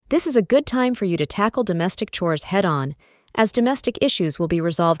This is a good time for you to tackle domestic chores head-on, as domestic issues will be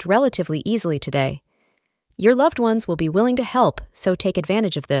resolved relatively easily today. Your loved ones will be willing to help, so take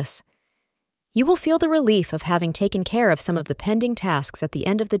advantage of this. You will feel the relief of having taken care of some of the pending tasks at the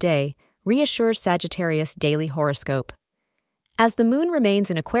end of the day, reassures Sagittarius daily horoscope. As the moon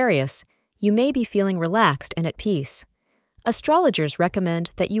remains in Aquarius, you may be feeling relaxed and at peace. Astrologers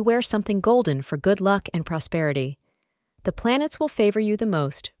recommend that you wear something golden for good luck and prosperity. The planets will favor you the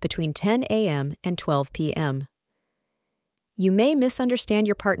most between 10 a.m. and 12 p.m. You may misunderstand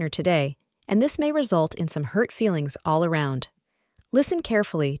your partner today, and this may result in some hurt feelings all around. Listen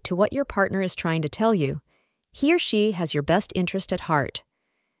carefully to what your partner is trying to tell you. He or she has your best interest at heart.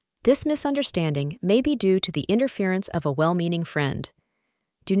 This misunderstanding may be due to the interference of a well-meaning friend.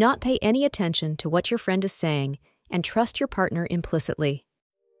 Do not pay any attention to what your friend is saying and trust your partner implicitly.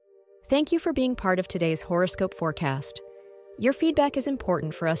 Thank you for being part of today's horoscope forecast. Your feedback is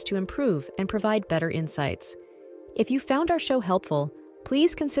important for us to improve and provide better insights. If you found our show helpful,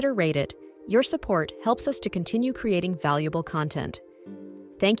 please consider rate it. Your support helps us to continue creating valuable content.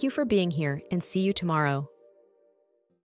 Thank you for being here and see you tomorrow.